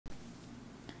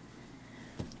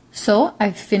So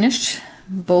I've finished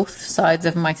both sides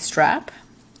of my strap.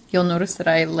 You'll notice that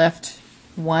I left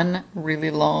one really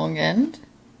long end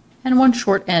and one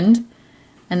short end,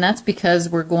 and that's because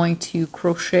we're going to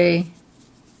crochet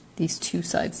these two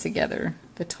sides together,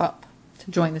 the top,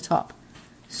 to join the top.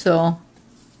 So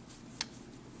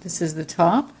this is the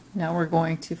top. Now we're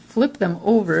going to flip them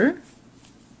over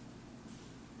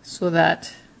so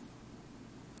that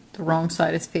the wrong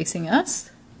side is facing us.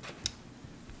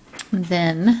 And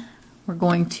then we're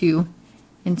going to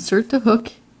insert the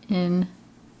hook in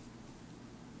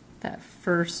that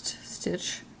first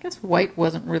stitch. I guess white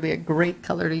wasn't really a great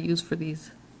color to use for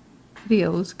these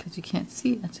videos because you can't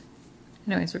see it.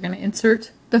 Anyways, we're going to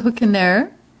insert the hook in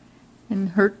there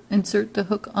and insert the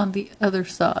hook on the other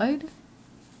side.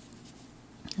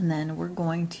 And then we're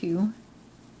going to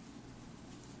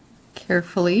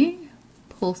carefully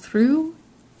pull through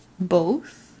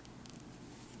both.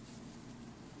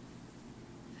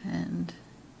 And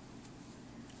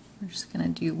we're just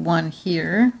going to do one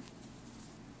here,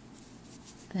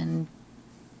 then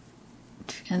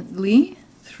gently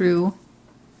through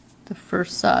the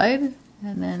first side,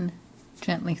 and then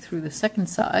gently through the second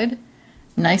side.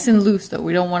 Nice and loose though,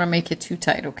 we don't want to make it too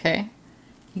tight, okay?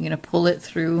 You're going to pull it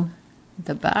through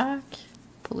the back,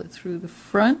 pull it through the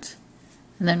front,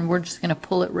 and then we're just going to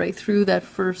pull it right through that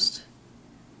first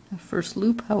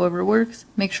loop, however it works.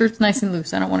 Make sure it's nice and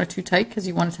loose. I don't want it too tight because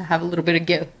you want it to have a little bit of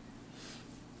give.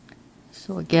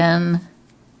 So again,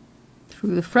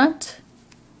 through the front,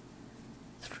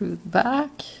 through the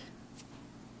back,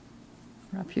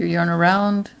 wrap your yarn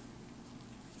around,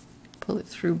 pull it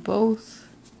through both,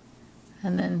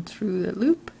 and then through the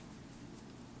loop.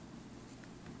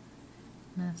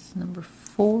 That's number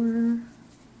 4.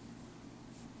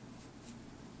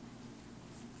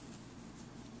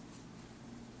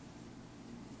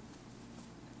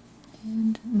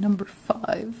 And number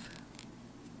 5.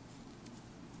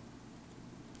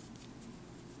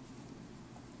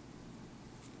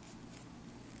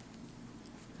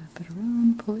 Wrap it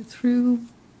around, pull it through,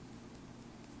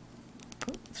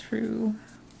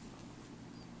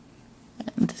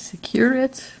 and secure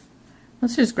it.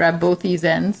 Let's just grab both these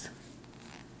ends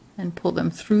and pull them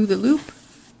through the loop.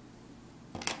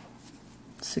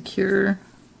 Secure,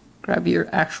 grab your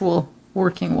actual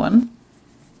working one.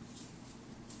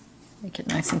 Make it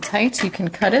nice and tight. You can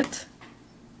cut it.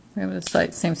 We have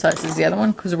the same size as the other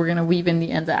one because we're going to weave in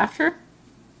the ends after.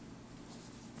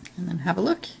 And then have a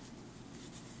look.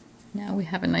 Now we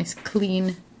have a nice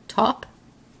clean top.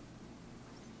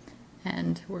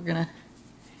 And we're going to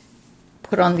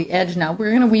put on the edge now. We're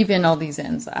going to weave in all these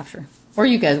ends after. Or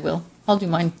you guys will. I'll do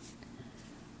mine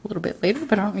a little bit later,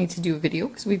 but I don't need to do a video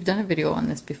because we've done a video on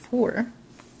this before.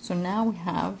 So now we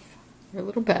have our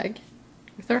little bag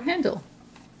with our handle.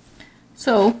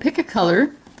 So pick a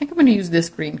color. I think I'm going to use this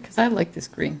green because I like this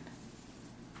green.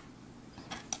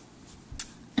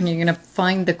 And you're going to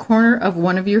find the corner of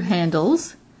one of your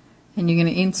handles and you're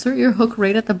going to insert your hook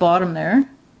right at the bottom there.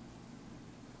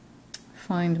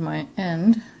 Find my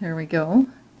end. There we go.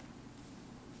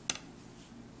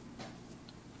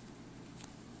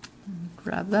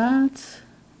 Grab that,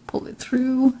 pull it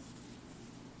through,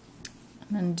 and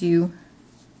then do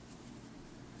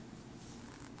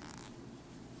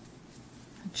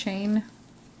a chain,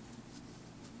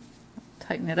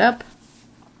 tighten it up,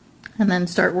 and then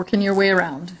start working your way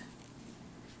around.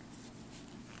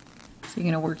 So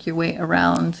you're going to work your way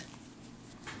around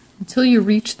until you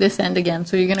reach this end again.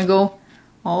 So you're going to go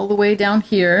all the way down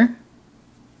here,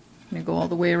 you're going to go all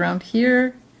the way around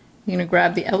here, you're going to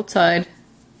grab the outside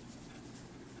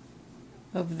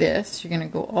of this, you're going to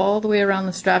go all the way around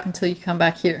the strap until you come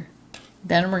back here.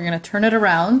 Then we're going to turn it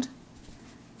around.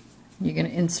 You're going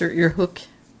to insert your hook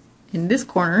in this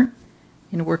corner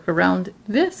and work around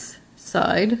this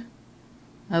side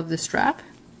of the strap.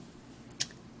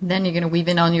 Then you're going to weave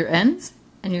in on your ends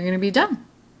and you're going to be done.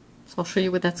 So I'll show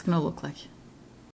you what that's going to look like.